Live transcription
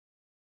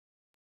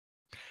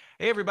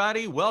Hey,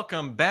 everybody,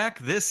 welcome back.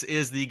 This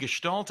is the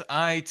Gestalt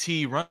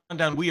IT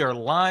Rundown. We are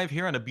live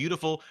here on a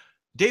beautiful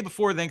day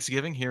before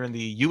Thanksgiving here in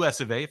the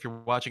US of A. If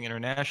you're watching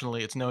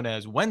internationally, it's known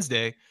as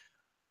Wednesday.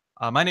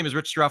 My name is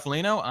Rich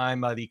Stroffolino.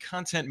 I'm the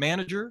content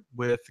manager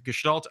with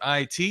Gestalt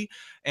IT,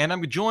 and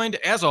I'm joined,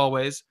 as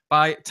always,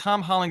 by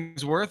Tom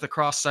Hollingsworth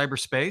across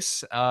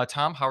cyberspace.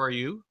 Tom, how are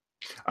you?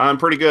 I'm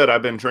pretty good.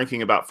 I've been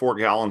drinking about 4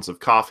 gallons of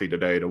coffee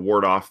today to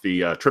ward off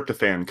the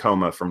tryptophan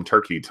coma from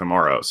turkey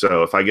tomorrow.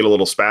 So if I get a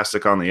little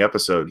spastic on the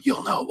episode,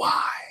 you'll know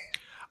why.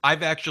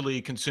 I've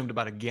actually consumed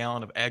about a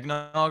gallon of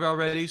eggnog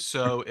already.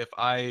 So if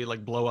I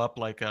like blow up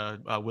like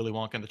a Willy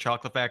Wonka and the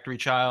Chocolate Factory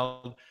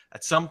child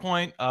at some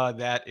point,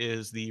 that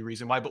is the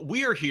reason why. But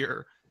we are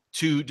here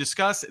to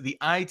discuss the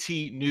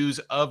IT news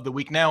of the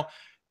week. Now,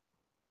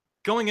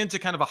 going into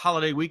kind of a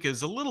holiday week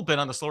is a little bit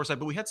on the slower side,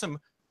 but we had some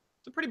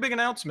pretty big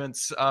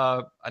announcements,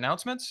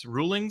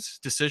 rulings,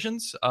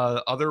 decisions,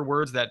 other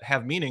words that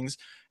have meanings.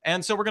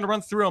 And so we're going to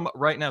run through them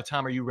right now.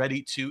 Tom, are you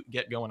ready to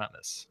get going on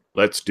this?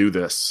 Let's do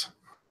this.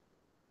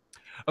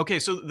 Okay,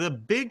 so the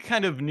big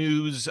kind of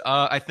news,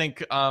 I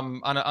think,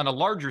 on a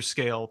larger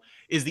scale,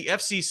 is the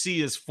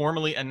FCC has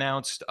formally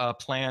announced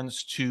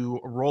plans to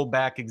roll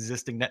back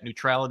existing net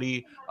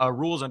neutrality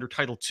rules under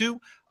Title II,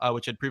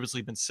 which had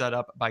previously been set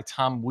up by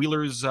Tom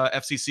Wheeler's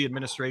FCC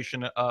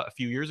administration a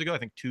few years ago, I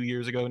think 2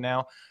 years ago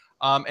now.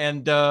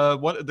 And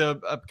what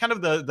the kind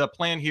of the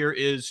plan here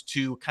is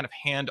to kind of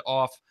hand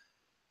off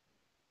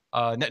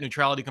net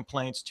neutrality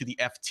complaints to the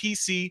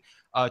FTC,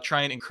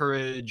 try and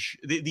encourage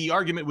the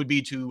argument would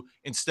be to,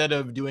 instead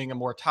of doing a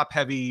more top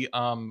heavy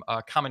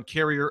common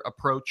carrier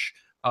approach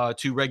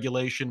to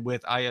regulation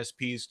with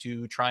ISPs,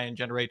 to try and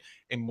generate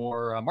a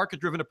more market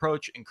driven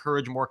approach,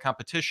 encourage more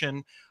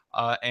competition,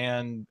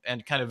 and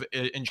kind of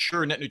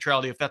ensure net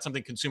neutrality. If that's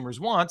something consumers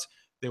want,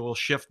 they will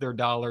shift their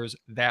dollars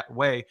that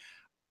way.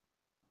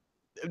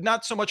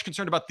 Not so much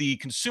concerned about the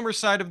consumer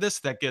side of this.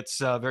 That gets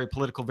very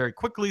political very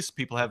quickly. So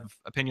people have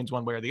opinions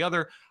one way or the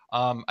other.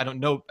 I don't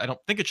know. I don't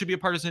think it should be a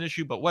partisan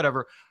issue, but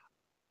whatever.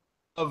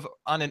 Of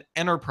on an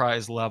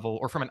enterprise level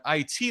or from an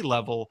IT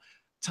level,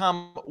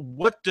 Tom,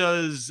 what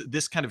does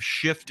this kind of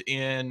shift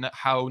in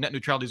how net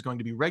neutrality is going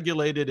to be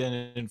regulated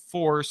and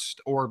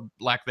enforced, or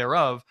lack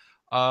thereof,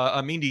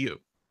 mean to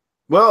you?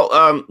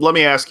 Well, let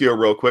me ask you a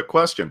real quick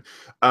question.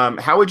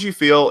 How would you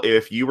feel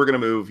if you were going to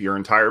move your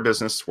entire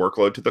business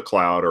workload to the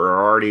cloud, or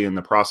are already in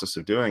the process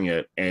of doing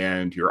it,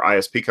 and your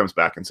ISP comes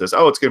back and says,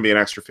 oh, it's going to be an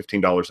extra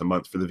 $15 a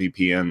month for the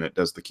VPN that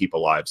does the keep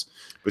alives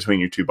between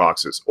your two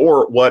boxes?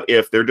 Or what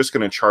if they're just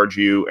going to charge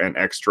you an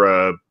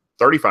extra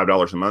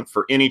 $35 a month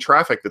for any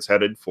traffic that's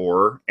headed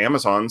for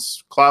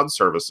Amazon's cloud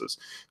services?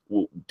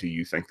 Do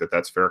you think that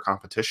that's fair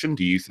competition?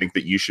 Do you think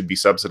that you should be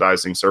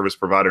subsidizing service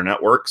provider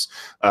networks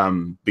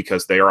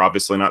because they are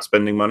obviously not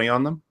spending money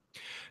on them?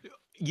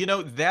 You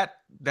know,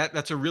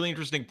 that's a really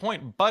interesting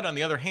point. But on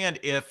the other hand,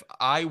 if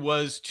I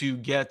was to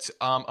get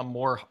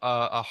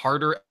a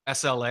harder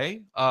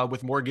SLA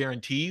with more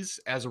guarantees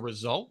as a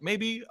result,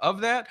 maybe of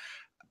that,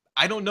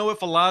 I don't know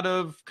if a lot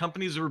of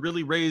companies would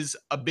really raise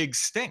a big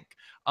stink.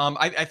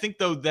 I think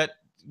though that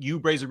you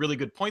raise a really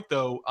good point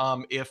though.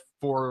 If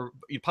for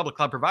public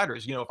cloud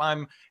providers, if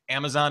I'm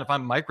Amazon, if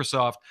I'm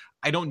Microsoft,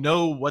 I don't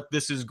know what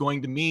this is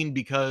going to mean,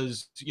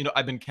 because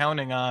I've been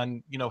counting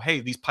on,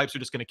 hey, these pipes are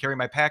just going to carry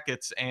my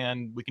packets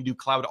and we can do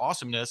cloud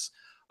awesomeness.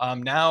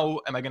 Now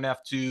am I going to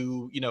have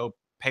to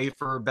pay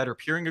for better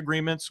peering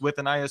agreements with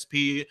an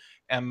ISP?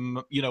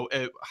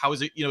 How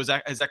is it, is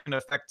that going to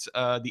affect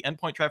the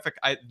endpoint traffic?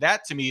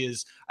 That to me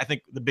is, I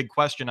think, the big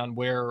question on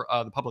where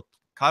the public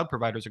cloud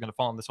providers are going to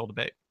fall in this whole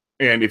debate.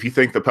 And if you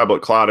think the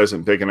public cloud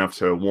isn't big enough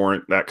to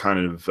warrant that kind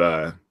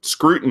of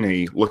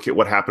scrutiny, look at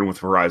what happened with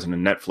Verizon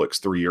and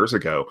Netflix 3 years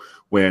ago,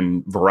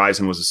 when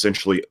Verizon was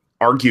essentially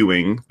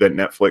arguing that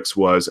Netflix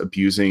was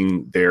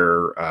abusing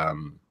their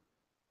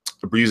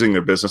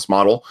business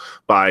model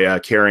by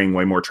carrying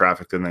way more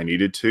traffic than they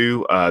needed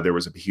to. There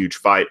was a huge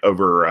fight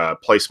over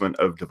placement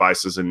of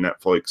devices in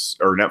Netflix,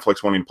 or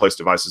Netflix wanting to place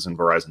devices in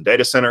Verizon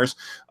data centers.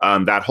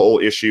 That whole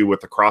issue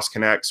with the cross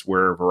connects,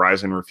 where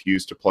Verizon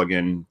refused to plug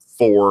in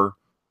 4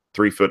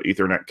 3-foot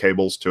Ethernet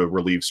cables to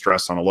relieve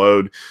stress on a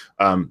load.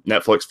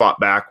 Netflix fought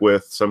back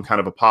with some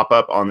kind of a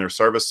pop-up on their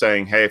service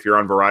saying, hey, if you're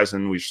on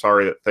Verizon, we're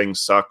sorry that things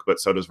suck,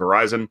 but so does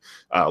Verizon.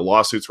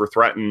 Lawsuits were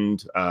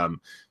threatened.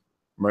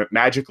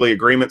 Magically,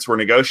 agreements were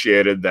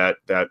negotiated that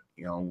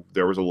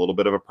there was a little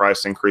bit of a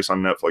price increase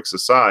on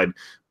Netflix's side.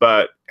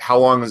 But how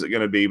long is it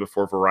going to be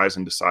before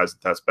Verizon decides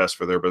that that's best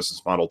for their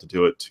business model to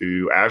do it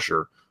to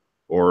Azure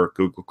or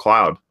Google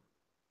Cloud?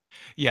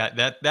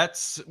 Yeah,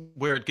 that's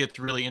where it gets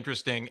really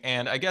interesting.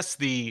 And I guess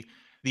the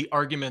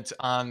argument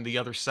on the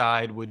other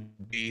side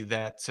would be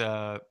that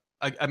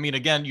I mean,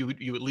 again, you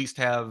at least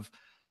have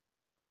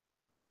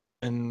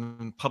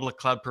in public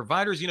cloud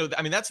providers.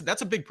 I mean,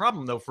 that's a big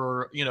problem though.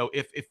 For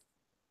if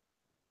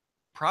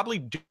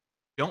probably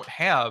don't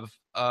have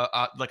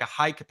like a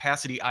high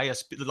capacity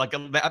ISP, like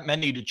that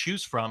many to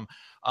choose from.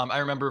 I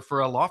remember for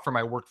a law firm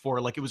I worked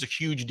for, like it was a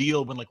huge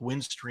deal when like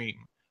Windstream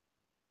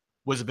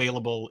was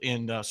available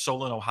in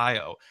Solon,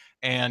 Ohio,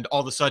 and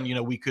all of a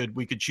sudden, we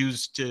could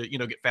choose to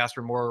get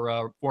faster,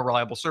 more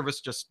reliable service,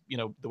 just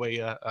the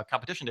way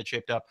competition had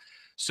shaped up.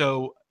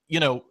 So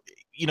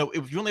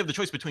if you only have the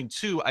choice between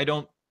two, I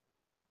don't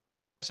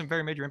some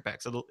very major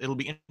impacts. It'll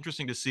be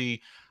interesting to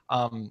see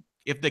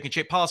if they can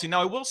shape policy.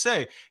 Now, I will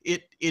say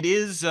it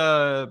is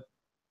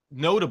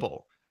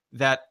notable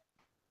that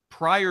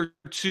prior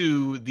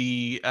to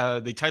the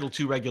Title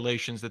II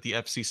regulations that the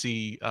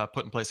FCC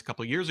put in place a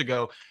couple of years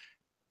ago,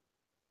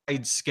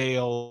 wide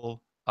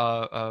scale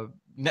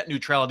net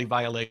neutrality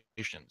violations.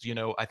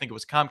 I think it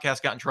was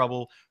Comcast got in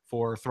trouble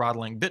for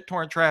throttling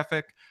BitTorrent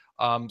traffic.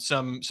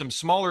 Some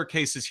smaller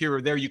cases here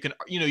or there. You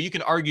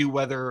can argue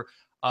whether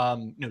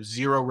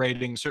zero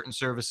rating certain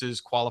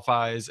services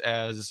qualifies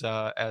as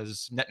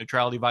net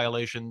neutrality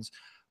violations.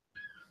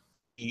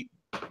 The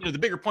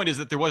bigger point is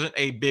that there wasn't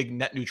a big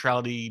net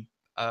neutrality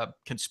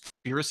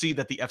conspiracy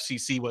that the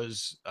FCC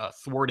was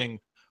thwarting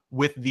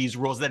with these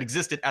rules that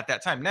existed at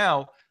that time.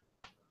 Now,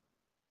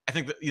 I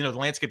think that the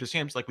landscape has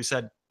changed. Like we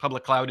said,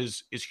 public cloud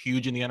is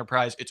huge in the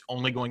enterprise. It's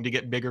only going to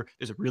get bigger.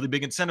 There's a really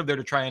big incentive there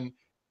to try and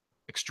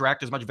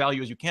extract as much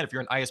value as you can. If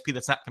you're an ISP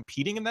that's not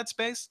competing in that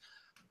space,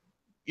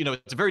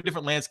 it's a very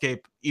different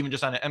landscape, even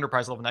just on an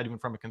enterprise level, not even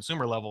from a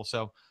consumer level.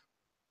 So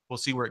we'll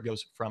see where it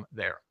goes from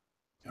there.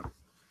 Yep.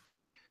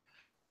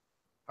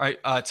 All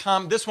right,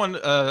 Tom, this one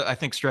I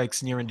think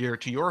strikes near and dear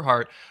to your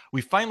heart.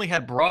 We finally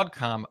had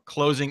Broadcom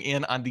closing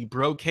in on the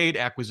Brocade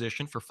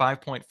acquisition for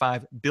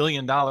 $5.5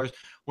 billion.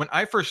 When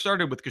I first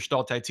started with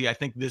Gestalt IT, I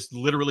think this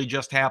literally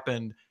just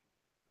happened.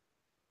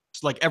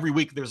 It's like every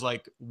week there's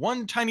like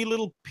one tiny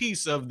little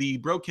piece of the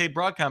Brocade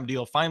Broadcom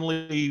deal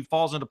finally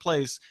falls into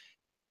place.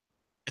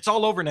 It's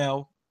all over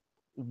now.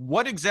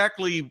 What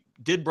exactly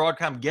did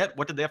Broadcom get?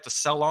 What did they have to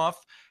sell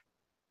off?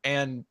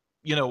 And,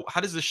 how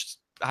does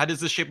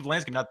this shape the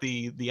landscape? Not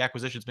the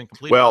acquisition's been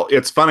completed. Well,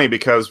 it's funny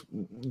because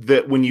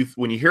when you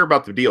hear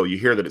about the deal, you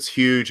hear that it's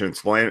huge and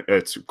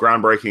it's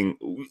groundbreaking.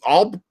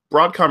 All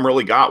Broadcom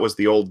really got was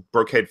the old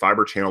Brocade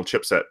fiber channel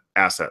chipset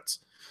assets.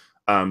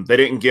 They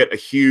didn't get a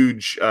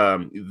huge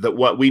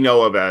what we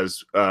know of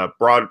as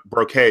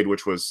Brocade,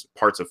 which was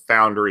parts of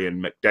Foundry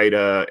and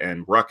McData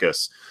and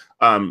Ruckus.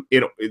 So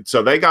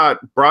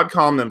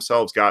Broadcom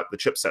themselves got the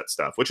chipset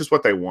stuff, which is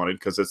what they wanted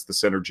because it's the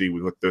synergy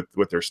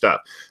with their stuff.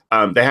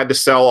 They had to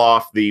sell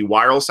off the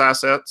wireless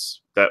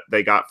assets that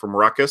they got from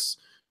Ruckus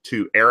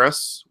to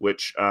Aris,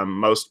 which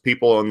most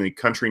people in the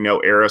country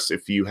know Aris.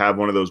 If you have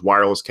one of those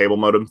wireless cable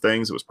modem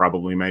things, it was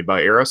probably made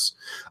by Aris.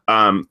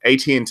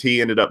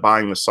 AT&T ended up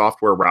buying the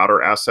software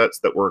router assets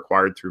that were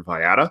acquired through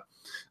Viata.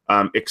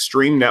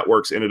 Extreme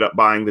Networks ended up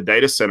buying the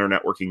data center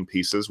networking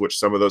pieces, which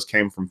some of those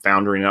came from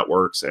Foundry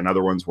Networks and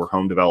other ones were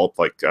home developed,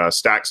 like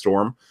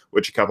Stackstorm,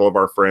 which a couple of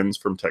our friends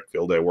from Tech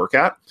Field Day work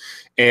at.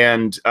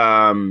 And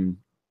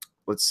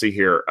let's see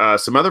here.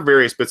 Some other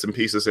various bits and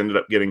pieces ended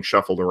up getting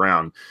shuffled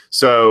around.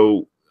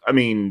 So, I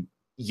mean,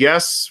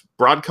 yes,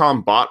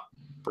 Broadcom bought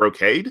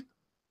Brocade,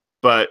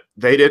 but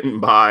they didn't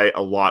buy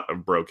a lot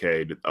of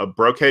Brocade.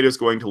 Brocade is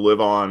going to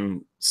live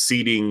on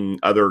seeding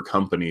other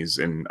companies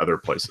in other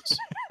places.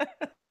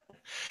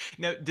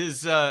 Now,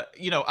 does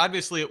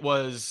obviously it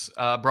was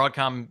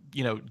Broadcom,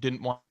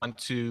 didn't want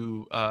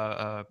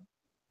to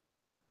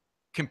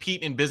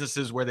compete in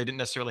businesses where they didn't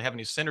necessarily have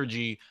any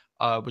synergy,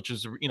 which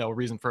is a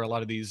reason for a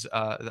lot of these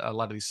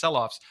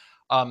sell-offs.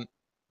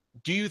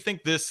 Do you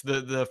think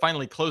the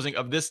finally closing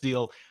of this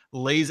deal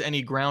lays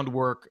any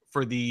groundwork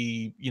for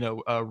the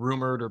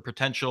rumored or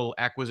potential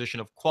acquisition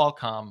of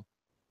Qualcomm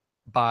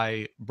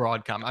by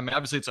Broadcom? I mean,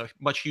 obviously it's a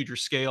much huger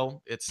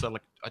scale. It's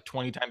like a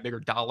 20 times bigger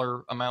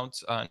dollar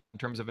amount in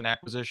terms of an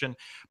acquisition.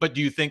 But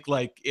do you think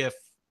if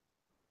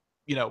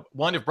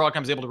one, if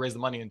Broadcom is able to raise the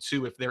money, and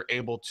two, if they're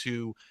able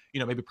to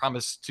maybe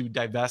promise to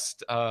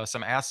divest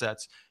some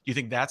assets, do you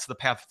think that's the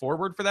path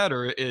forward for that?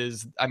 Or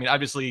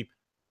obviously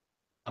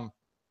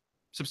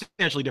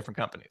substantially different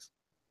companies?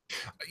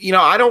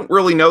 I don't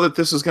really know that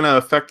this is going to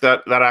affect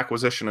that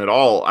acquisition at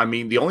all. I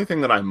mean, the only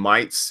thing that I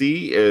might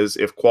see is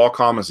if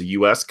Qualcomm is a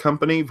U.S.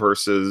 company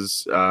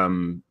versus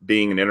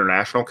being an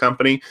international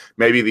company,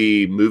 maybe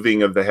the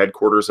moving of the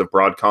headquarters of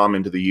Broadcom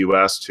into the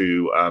U.S.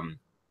 to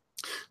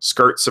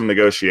skirt some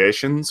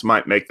negotiations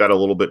might make that a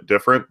little bit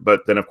different.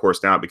 But then, of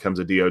course, now it becomes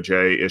a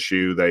DOJ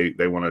issue.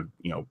 They want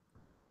to,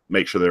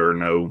 make sure there are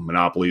no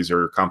monopolies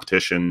or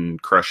competition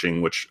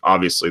crushing, which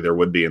obviously there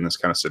would be in this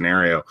kind of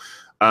scenario.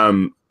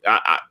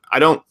 I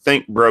don't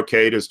think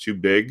Brocade is too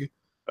big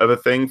of a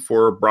thing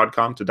for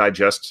Broadcom to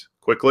digest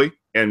quickly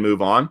and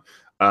move on.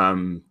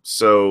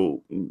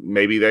 So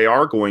maybe they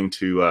are going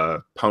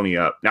to pony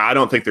up. Now, I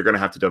don't think they're going to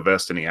have to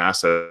divest any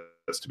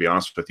assets, to be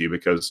honest with you,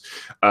 because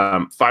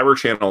fiber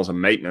channel is a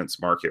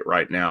maintenance market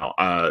right now.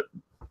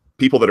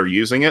 People that are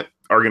using it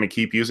are going to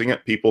keep using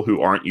it. People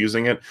who aren't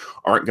using it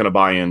aren't going to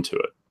buy into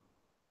it.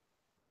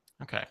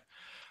 Okay.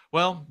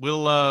 Well,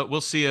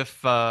 we'll see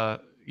if how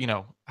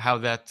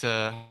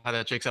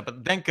that shakes up.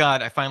 But thank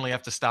God I finally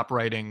have to stop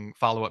writing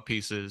follow-up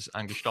pieces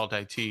on Gestalt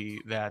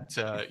IT that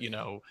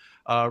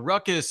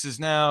Ruckus is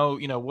now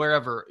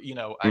wherever.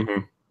 Mm-hmm.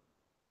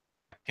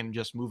 can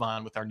just move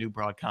on with our new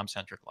Broadcom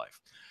centric life.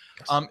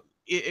 Yes.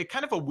 It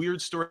kind of a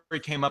weird story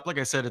came up. Like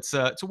I said, it's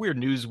a weird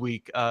news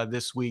week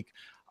this week.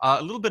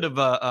 A little bit of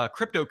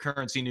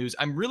cryptocurrency news.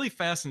 I'm really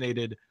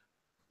fascinated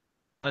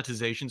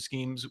monetization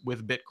schemes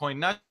with Bitcoin,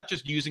 not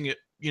just using it,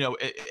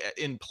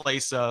 in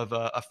place of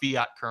a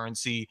fiat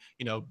currency,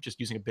 just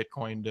using a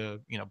Bitcoin to,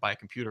 buy a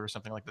computer or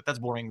something like that. That's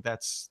boring.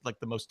 That's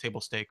like the most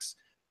table stakes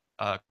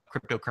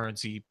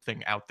cryptocurrency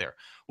thing out there.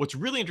 What's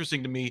really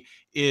interesting to me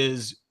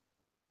is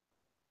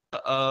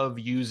of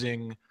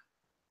using,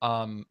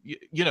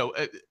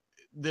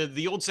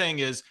 the old saying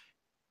is,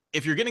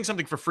 if you're getting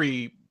something for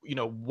free,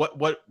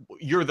 what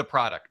you're the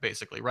product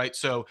basically, right?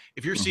 So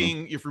if you're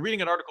Mm-hmm. if you're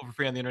reading an article for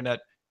free on the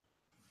internet,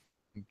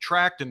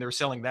 tracked and they're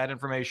selling that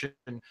information,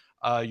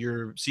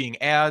 you're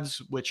seeing ads,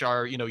 which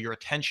are, your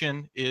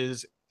attention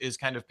is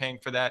kind of paying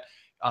for that.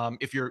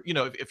 If you're,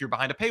 if you're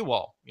behind a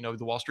paywall,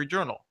 the Wall Street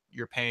Journal,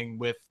 you're paying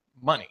with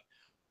money.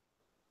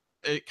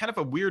 Kind of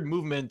a weird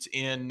movement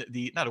in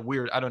the, not a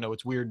weird, I don't know,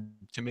 it's weird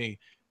to me,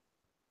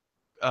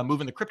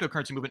 moving the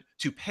cryptocurrency movement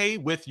to pay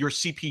with your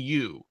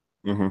CPU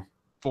Mm-hmm.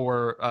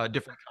 for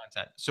different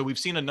content. So we've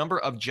seen a number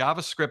of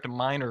JavaScript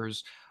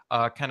miners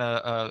kind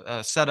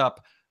of set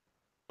up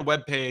a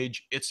web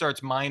page. It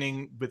starts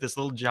mining with this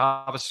little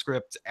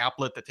JavaScript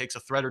applet that takes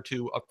a thread or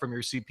two up from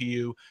your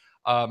CPU.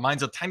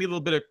 Mines a tiny little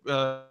bit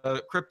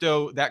of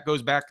crypto that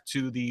goes back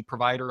to the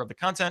provider of the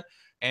content,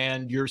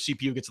 and your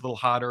CPU gets a little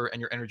hotter, and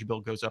your energy bill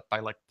goes up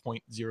by like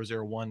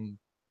 0.001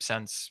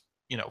 cents,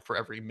 for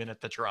every minute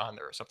that you're on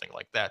there or something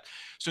like that.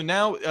 So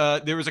now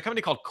there was a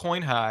company called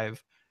CoinHive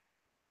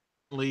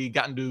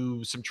got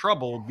into some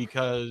trouble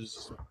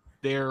because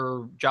their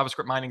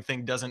JavaScript mining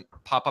thing doesn't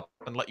pop up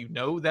and let you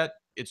know that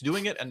it's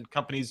doing it, and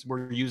companies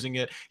were using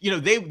it.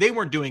 They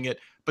weren't doing it,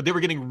 but they were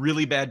getting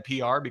really bad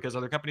PR because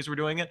other companies were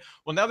doing it.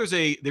 Well, now there's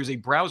a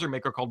browser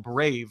maker called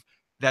Brave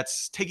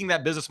that's taking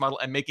that business model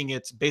and making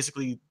it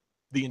basically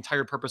the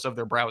entire purpose of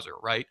their browser,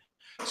 right?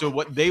 So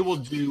what they will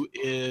do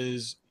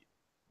is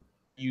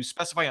you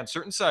specify on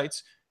certain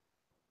sites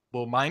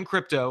will mine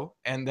crypto,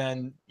 and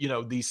then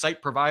the site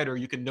provider,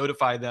 you can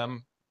notify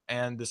them,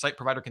 and the site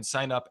provider can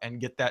sign up and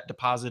get that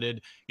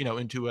deposited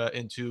into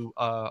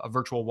a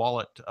virtual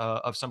wallet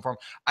of some form.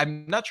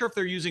 I'm not sure if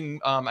they're using,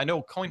 I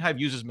know CoinHive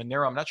uses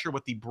Monero. I'm not sure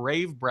what the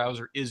Brave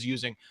browser is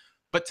using,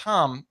 but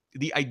Tom,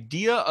 the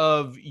idea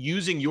of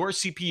using your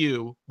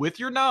CPU with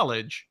your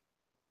knowledge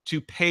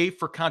to pay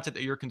for content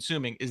that you're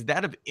consuming, is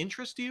that of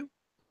interest to you?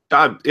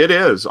 It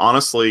is,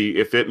 honestly,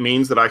 if it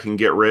means that I can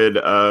get rid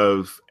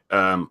of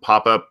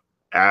pop-up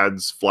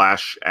ads,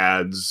 flash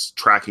ads,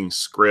 tracking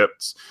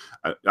scripts.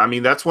 I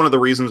mean, that's one of the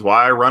reasons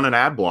why I run an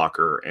ad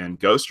blocker and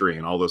ghostery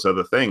and all those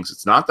other things.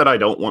 It's not that I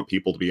don't want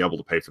people to be able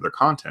to pay for their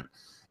content.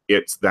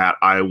 It's that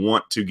I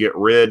want to get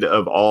rid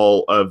of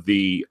all of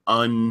the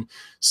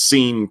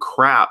unseen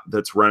crap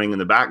that's running in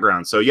the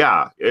background. So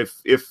yeah,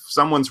 if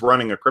someone's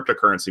running a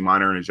cryptocurrency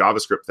miner and a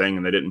JavaScript thing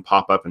and they didn't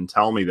pop up and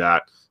tell me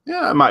that,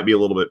 yeah, I might be a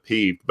little bit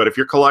peeved. But if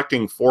you're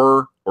collecting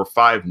 4 or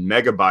 5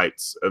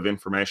 megabytes of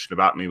information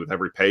about me with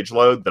every page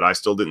load that I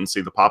still didn't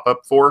see the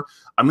pop-up for,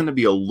 I'm going to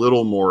be a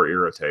little more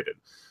irritated.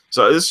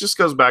 So this just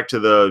goes back to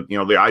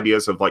the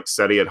ideas of like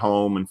SETI at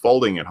home and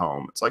folding at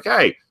home. It's like,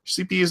 hey,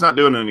 CPU is not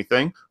doing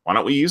anything. Why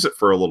don't we use it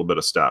for a little bit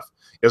of stuff?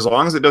 As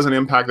long as it doesn't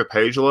impact the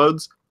page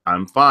loads,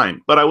 I'm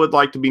fine. But I would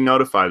like to be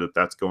notified that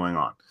that's going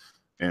on.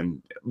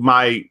 And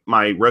my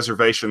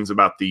reservations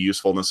about the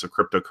usefulness of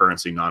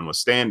cryptocurrency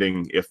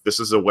notwithstanding, if this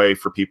is a way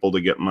for people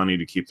to get money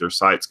to keep their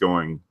sites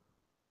going,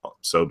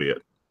 so be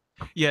it.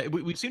 Yeah,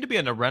 we seem to be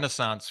in a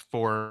renaissance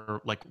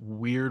for like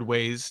weird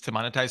ways to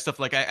monetize stuff.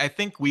 Like I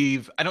think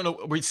I don't know,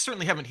 we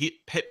certainly haven't hit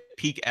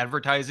peak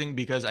advertising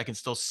because I can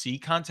still see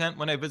content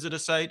when I visit a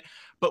site,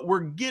 but we're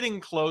getting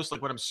close.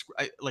 Like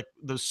like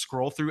those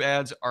scroll through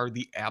ads are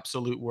the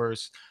absolute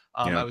worst.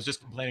 I Yeah. was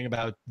just complaining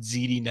about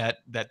ZDNet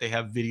that they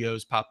have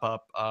videos pop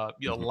up. A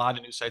Mm-hmm. lot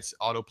of new sites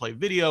autoplay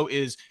video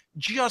is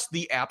just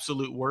the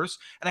absolute worst.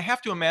 And I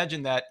have to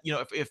imagine that,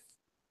 if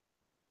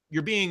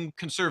you're being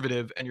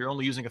conservative and you're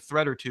only using a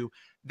thread or two,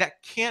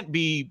 that can't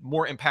be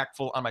more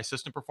impactful on my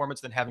system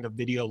performance than having a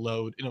video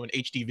load, an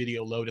HD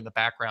video load in the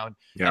background,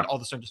 and Yeah. all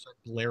of a sudden just start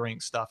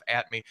blaring stuff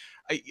at me.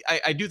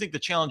 I do think the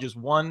challenge is,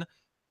 one,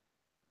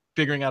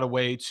 figuring out a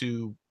way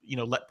to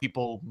let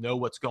people know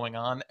what's going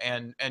on,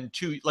 and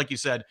two, like you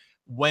said,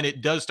 when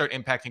it does start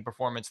impacting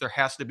performance, there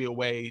has to be a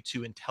way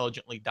to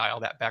intelligently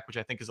dial that back, which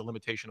I think is a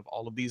limitation of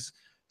all of these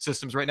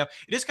systems right now.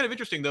 It is kind of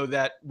interesting though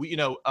that we,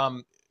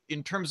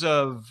 in terms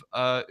of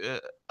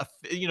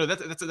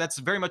that's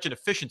very much an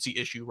efficiency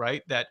issue,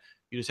 right? That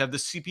you just have the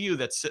CPU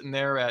that's sitting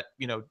there at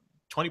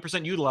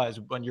 20%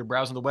 utilized when you're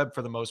browsing the web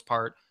for the most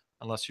part,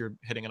 unless you're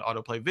hitting an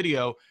autoplay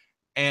video,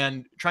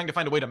 and trying to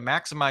find a way to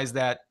maximize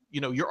that.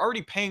 You're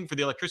already paying for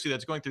the electricity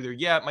that's going through there.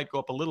 Yeah, it might go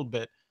up a little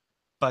bit,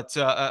 but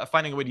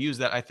finding a way to use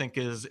that, I think,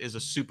 is a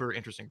super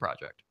interesting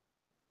project.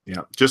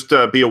 Yeah, just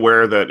be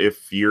aware that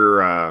if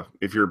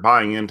you're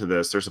buying into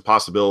this, there's a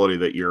possibility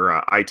that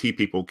your IT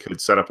people could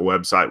set up a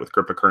website with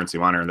cryptocurrency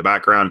miner in the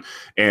background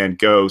and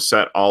go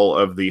set all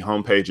of the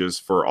home pages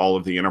for all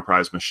of the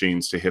enterprise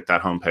machines to hit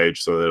that home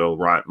page so that it'll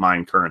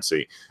mine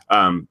currency.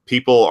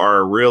 People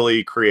are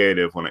really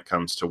creative when it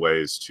comes to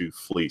ways to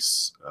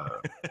fleece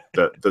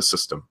the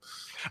system.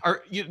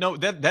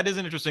 That is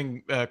an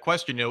interesting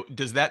question.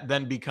 Does that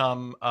then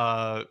become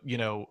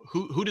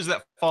who does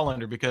that fall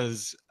under?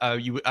 Because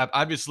you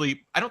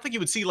obviously, I don't think you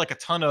would see like a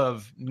ton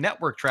of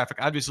network traffic.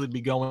 Obviously, it'd be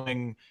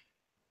going.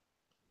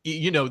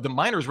 The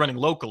miner's running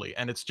locally,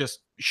 and it's just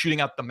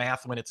shooting out the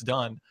math when it's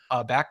done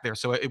back there.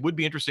 So it would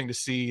be interesting to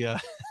see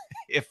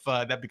if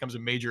that becomes a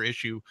major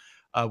issue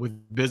with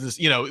business.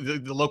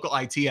 The local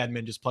IT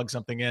admin just plugs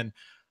something in,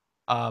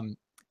 kind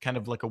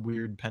of like a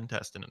weird pen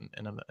test in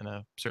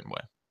a certain way.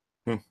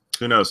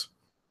 Who knows?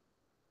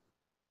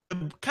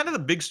 Kind of the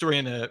big story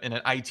in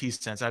an IT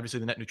sense. Obviously,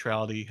 the net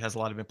neutrality has a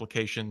lot of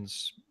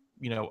implications,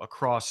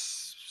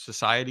 across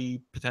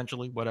society,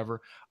 potentially, whatever.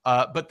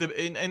 But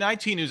in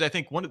IT news, I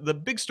think one of the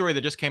big story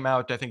that just came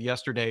out, I think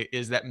yesterday,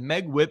 is that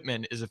Meg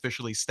Whitman is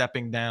officially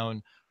stepping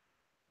down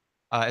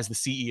as the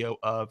CEO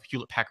of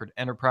Hewlett Packard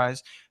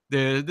Enterprise.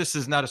 This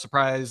is not a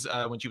surprise.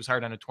 When she was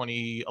hired on in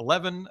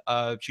 2011,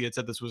 she had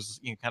said this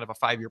was kind of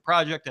a 5-year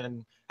project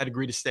and had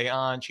agreed to stay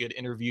on. She had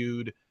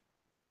interviewed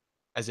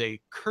as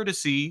a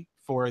courtesy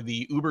for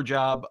the Uber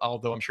job,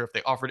 although I'm sure if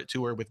they offered it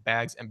to her with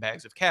bags and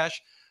bags of cash,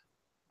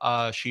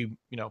 she,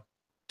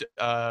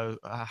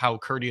 how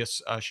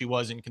courteous she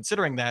was in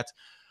considering that.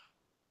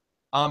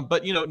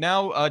 But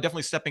now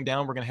definitely stepping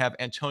down, we're going to have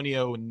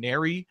Antonio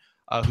Neri,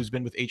 who's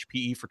been with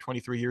HPE for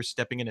 23 years,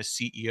 stepping in as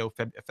CEO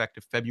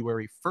effective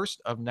February 1st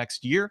of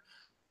next year.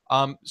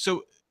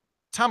 So,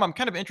 Tom, I'm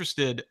kind of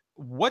interested.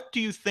 What do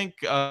you think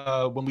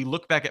when we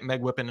look back at Meg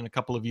Whitman in a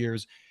couple of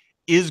years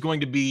is going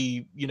to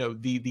be,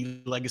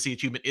 the legacy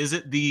achievement? Is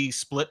it the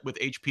split with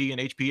HP and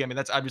HP? I mean,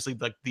 that's obviously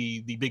like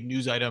the big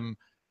news item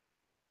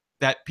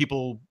that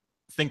people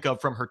think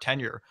of from her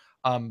tenure.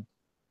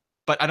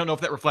 But I don't know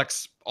if that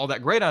reflects all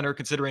that great on her,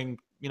 considering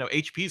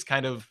HP is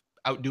kind of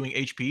outdoing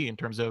HP in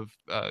terms of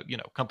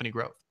company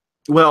growth.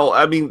 Well,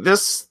 I mean,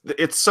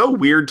 it's so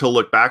weird to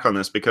look back on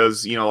this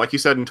because, like you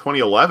said in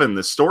 2011,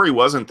 the story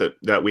wasn't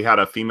that we had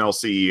a female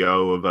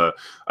CEO of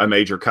a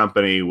major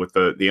company with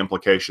the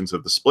implications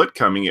of the split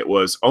coming. It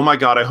was, oh my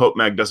God, I hope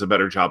Meg does a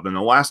better job than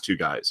the last two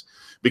guys.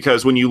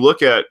 Because when you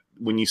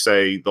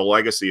say the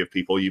legacy of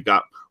people, you've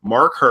got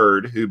Mark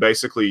Hurd, who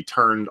basically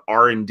turned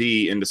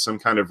R&D into some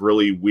kind of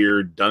really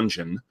weird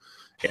dungeon,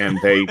 and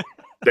they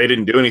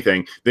didn't do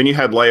anything. Then you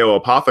had Leo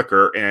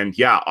Apotheker, and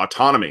yeah,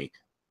 autonomy.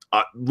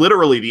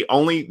 Literally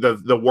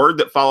the word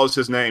that follows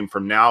his name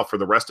from now for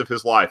the rest of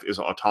his life is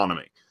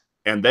autonomy.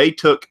 And they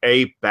took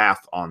a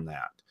bath on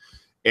that.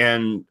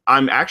 And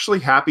I'm actually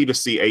happy to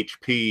see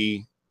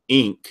HP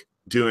Inc.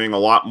 doing a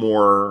lot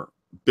more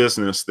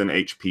business than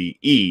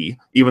HPE,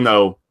 even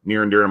though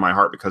near and dear to my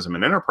heart because I'm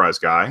an enterprise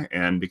guy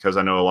and because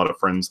I know a lot of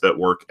friends that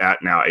work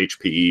at now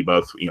HPE,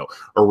 both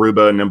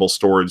Aruba, Nimble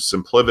Storage,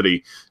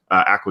 SimpliVity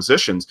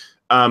acquisitions.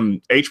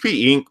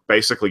 HP Inc.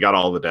 basically got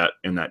all the debt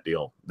in that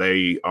deal.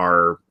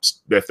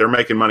 If they're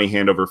making money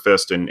hand over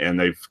fist and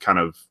they've kind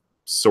of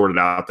sorted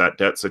out that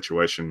debt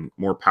situation,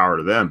 more power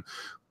to them.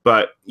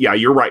 But yeah,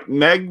 you're right.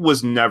 Meg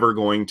was never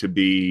going to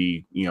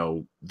be,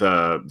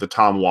 the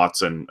Tom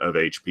Watson of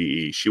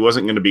HPE. She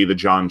wasn't going to be the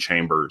John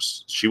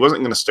Chambers. She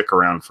wasn't going to stick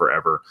around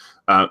forever.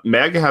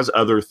 Meg has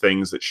other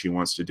things that she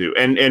wants to do,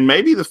 and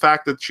maybe the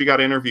fact that she got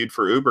interviewed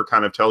for Uber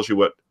kind of tells you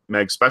what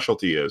Meg's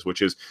specialty is,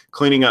 which is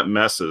cleaning up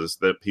messes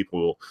that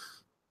people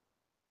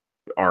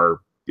are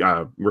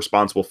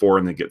responsible for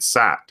and then get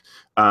sacked.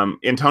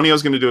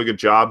 Antonio's going to do a good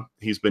job.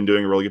 He's been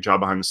doing a really good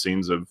job behind the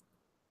scenes of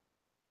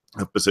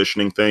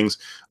positioning things.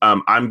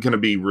 I'm going to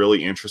be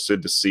really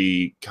interested to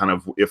see kind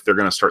of if they're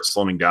going to start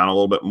slowing down a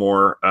little bit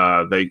more.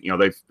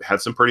 They've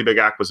had some pretty big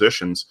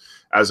acquisitions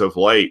as of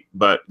late,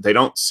 but they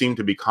don't seem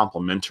to be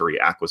complementary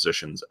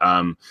acquisitions.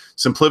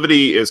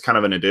 SimpliVity is kind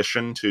of an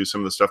addition to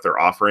some of the stuff they're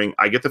offering.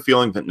 I get the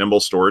feeling that Nimble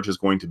Storage is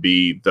going to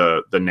be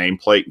the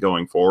nameplate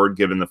going forward,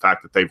 given the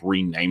fact that they've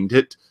renamed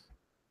it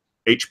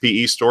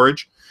HPE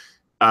Storage.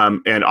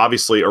 And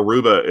obviously,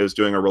 Aruba is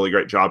doing a really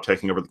great job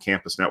taking over the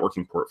campus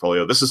networking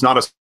portfolio. This is not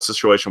a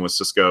situation with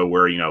Cisco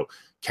where,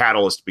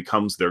 Catalyst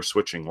becomes their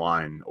switching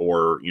line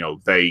or,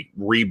 they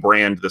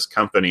rebrand this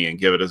company and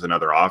give it as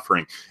another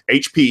offering.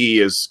 HPE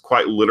is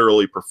quite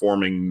literally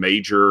performing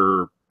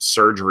major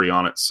surgery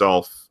on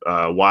itself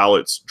while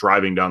it's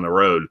driving down the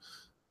road.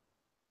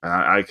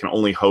 I can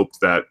only hope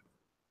that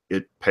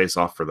it pays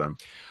off for them.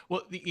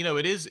 Well,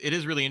 it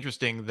is really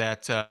interesting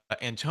that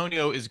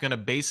Antonio is going to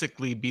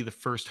basically be the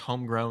first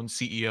homegrown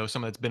CEO,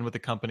 someone that's been with the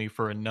company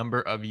for a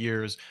number of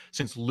years,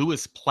 since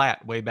Louis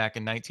Platt way back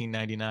in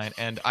 1999.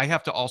 And I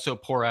have to also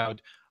pour out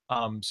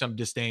some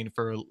disdain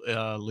for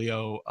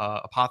Leo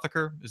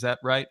Apotheker. Is that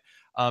right?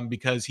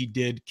 Because he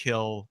did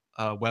kill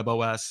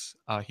WebOS.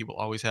 He will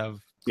always have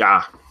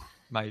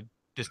my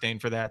disdain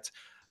for that.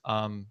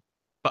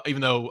 But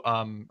even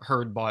though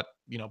Hurd bought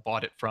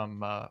bought it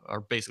from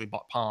or basically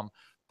bought Palm.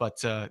 But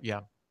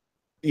yeah,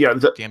 Yeah,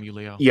 damn you,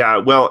 Leo. yeah.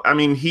 Well, I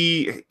mean,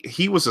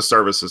 he was a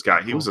services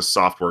guy. He was Cool. a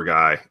software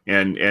guy,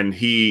 and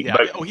he. Yeah.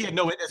 But Oh, he had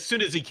no. As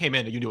soon as he came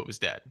in, you knew it was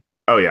dead.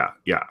 oh yeah,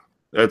 yeah.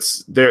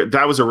 That's there.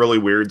 That was a really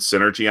weird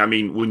synergy. I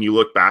mean, when you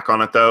look back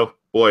on it, though,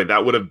 boy,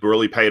 that would have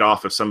really paid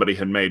off if somebody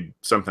had made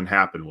something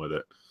happen with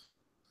it.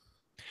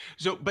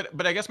 So,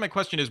 but I guess my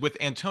question is with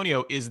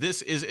Antonio, is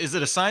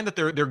it a sign that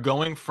they're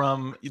going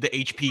from the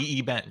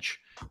HPE bench?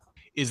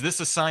 Is this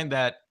a sign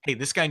that, hey,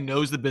 this guy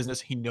knows the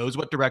business, he knows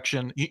what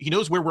direction, he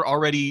knows where we're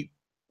already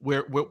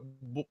where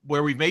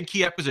we've made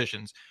key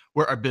acquisitions,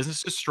 where our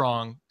business is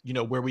strong,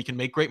 where we can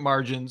make great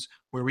margins,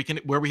 where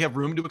we have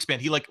room to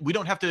expand. We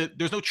don't have to,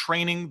 there's no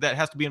training that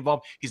has to be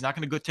involved. He's not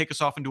going to go take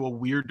us off into a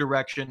weird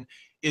direction.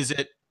 Is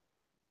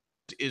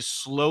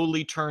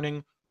slowly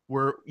turning.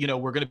 We're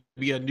going to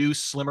be a new,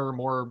 slimmer,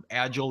 more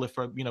agile, if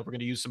we're going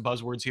to use some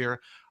buzzwords here,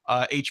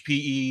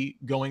 HPE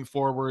going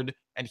forward,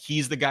 and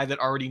he's the guy that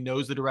already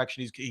knows the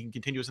direction. He can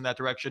continue us in that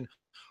direction.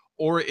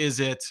 Or is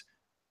it,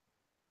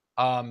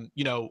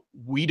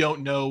 we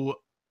don't know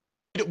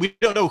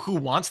who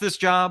wants this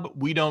job.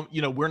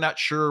 We're not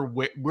sure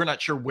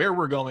where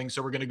we're going,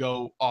 so we're going to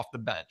go off the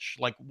bench.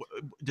 Like,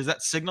 does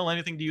that signal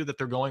anything to you that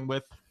they're going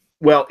with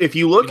Well, if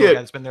you look a guy at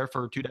that's been there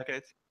for 2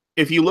 decades?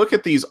 if you look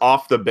at these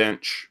off the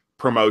bench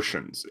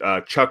promotions,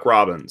 Chuck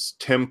Robbins,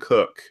 Tim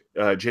Cook,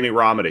 Jenny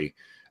Romedy,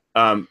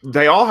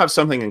 they all have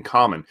something in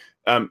common.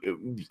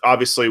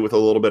 Obviously, with a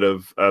little bit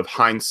of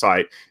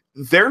hindsight,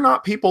 they're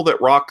not people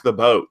that rock the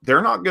boat.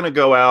 They're not going to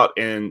go out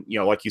and,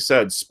 like you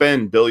said,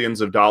 spend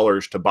billions of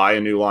dollars to buy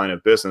a new line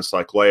of business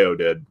like Leo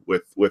did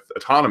with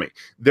autonomy.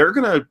 They're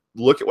going to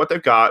look at what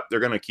they've got.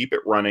 They're going to keep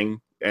it running,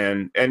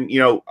 and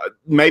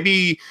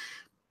maybe.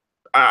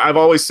 I've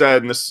always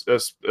said, and this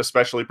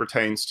especially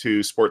pertains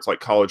to sports like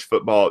college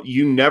football,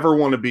 you never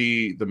want to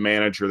be the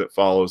manager that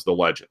follows the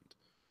legend,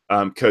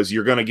 because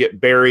you're going to get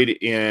buried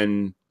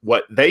in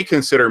what they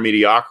consider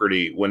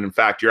mediocrity when, in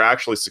fact, you're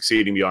actually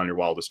succeeding beyond your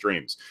wildest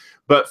dreams.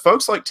 But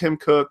folks like Tim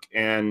Cook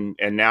and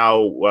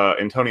now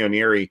Antonio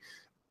Neri,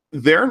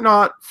 they're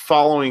not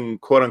following,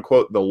 quote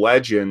unquote, the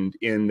legend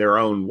in their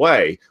own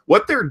way.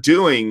 What they're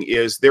doing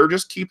is they're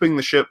just keeping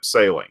the ship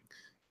sailing.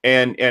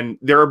 And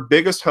their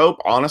biggest hope,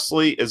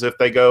 honestly, is if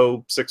they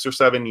go 6 or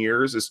 7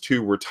 years, is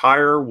to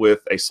retire with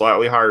a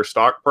slightly higher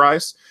stock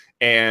price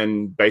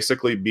and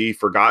basically be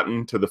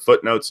forgotten to the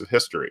footnotes of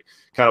history.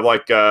 Kind of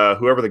like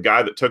whoever the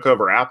guy that took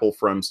over Apple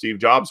from Steve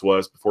Jobs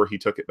was before he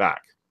took it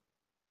back.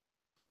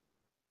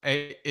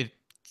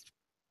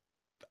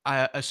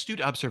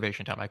 Astute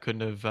observation, Tom. I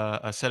couldn't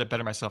have said it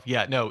better myself.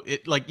 Yeah, no,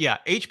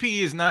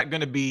 HPE is not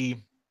going to be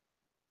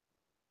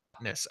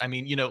this. I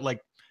mean,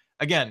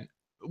 again,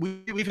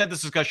 we've had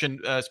this discussion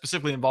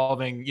specifically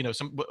involving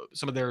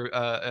some of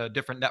their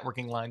different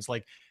networking lines.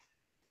 Like,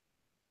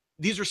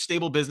 these are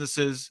stable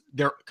businesses.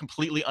 They're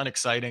completely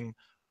unexciting.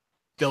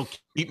 They'll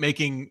keep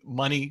making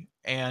money,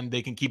 and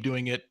they can keep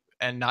doing it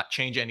and not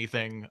change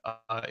anything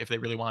if they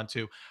really want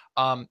to.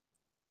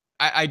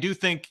 I do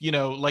think,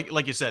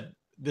 like you said,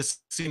 this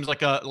seems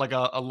like a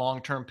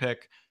long-term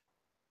pick.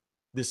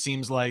 This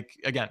seems like,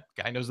 again,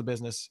 guy knows the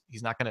business.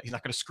 He's not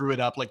gonna screw it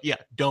up. Like, yeah,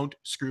 don't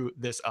screw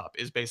this up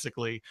is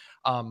basically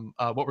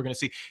what we're gonna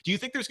see. Do you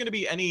think there's gonna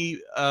be any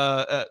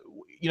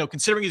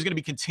considering he's gonna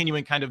be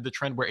continuing kind of the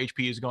trend where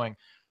HP is going,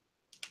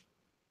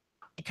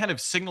 kind of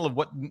signal of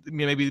what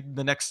maybe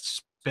the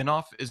next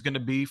spinoff is gonna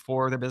be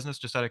for their business?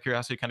 Just out of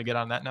curiosity, kind of get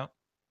on that note.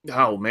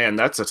 Oh man,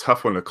 that's a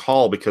tough one to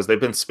call because they've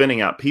been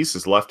spinning out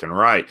pieces left and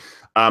right.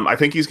 I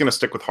think he's going to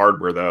stick with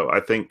hardware, though.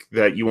 I think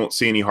that you won't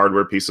see any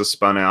hardware pieces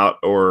spun out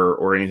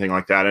or anything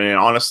like that. And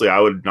honestly,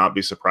 I would not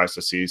be surprised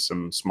to see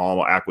some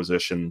small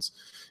acquisitions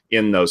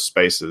in those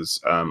spaces.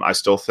 I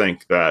still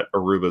think that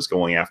Aruba is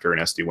going after an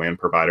SD-WAN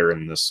provider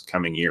in this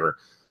coming year.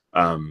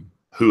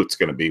 Who it's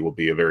going to be will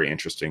be a very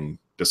interesting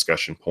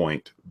discussion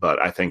point, but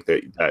I think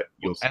that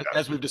you'll see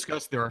as we've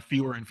discussed, there are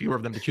fewer and fewer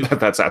of them to choose from.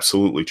 That's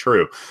absolutely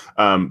true.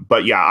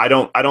 But yeah, I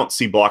don't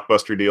see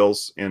blockbuster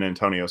deals in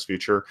Antonio's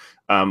future.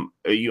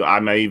 I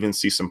may even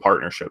see some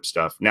partnership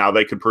stuff. Now,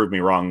 they could prove me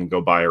wrong and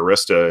go buy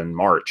Arista in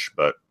March,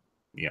 but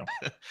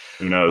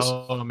who knows?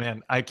 Oh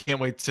man, I can't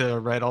wait to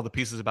write all the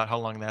pieces about how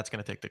long that's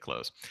going to take to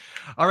close.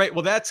 All right,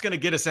 well, that's going to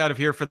get us out of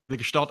here for the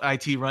Gestalt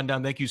IT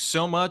rundown. Thank you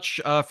so much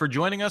for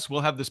joining us.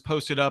 We'll have this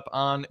posted up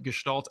on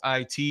Gestalt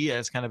IT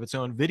as kind of its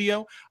own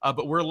video,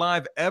 but we're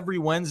live every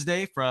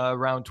Wednesday from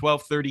around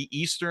 12:30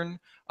 Eastern.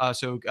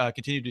 So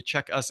continue to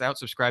check us out.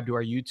 Subscribe to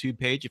our YouTube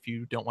page if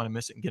you don't want to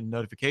miss it and get a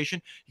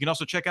notification. You can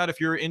also check out,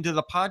 if you're into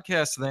the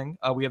podcast thing,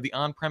 we have the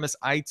On-Premise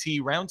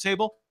IT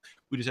Roundtable.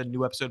 We just had a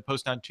new episode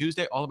post on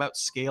Tuesday all about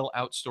scale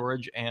out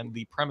storage. And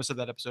the premise of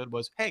that episode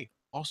was, hey,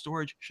 all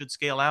storage should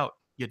scale out,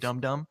 you dumb.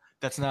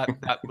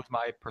 That was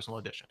my personal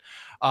addition.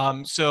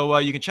 So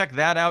you can check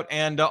that out.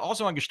 And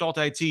also on Gestalt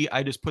IT,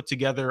 I just put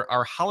together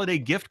our holiday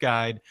gift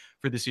guide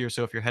for this year.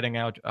 So if you're heading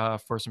out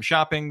for some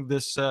shopping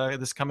this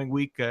coming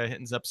week,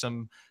 hitting up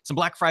some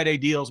Black Friday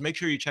deals, make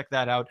sure you check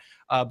that out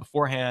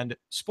beforehand.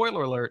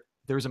 Spoiler alert,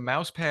 there's a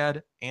mouse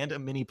pad and a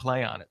mini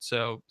play on it.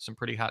 So some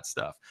pretty hot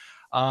stuff.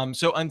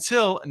 So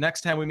until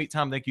next time we meet,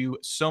 Tom, thank you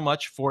so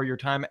much for your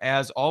time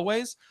as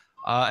always.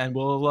 And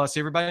we'll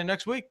see everybody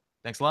next week.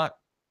 Thanks a lot.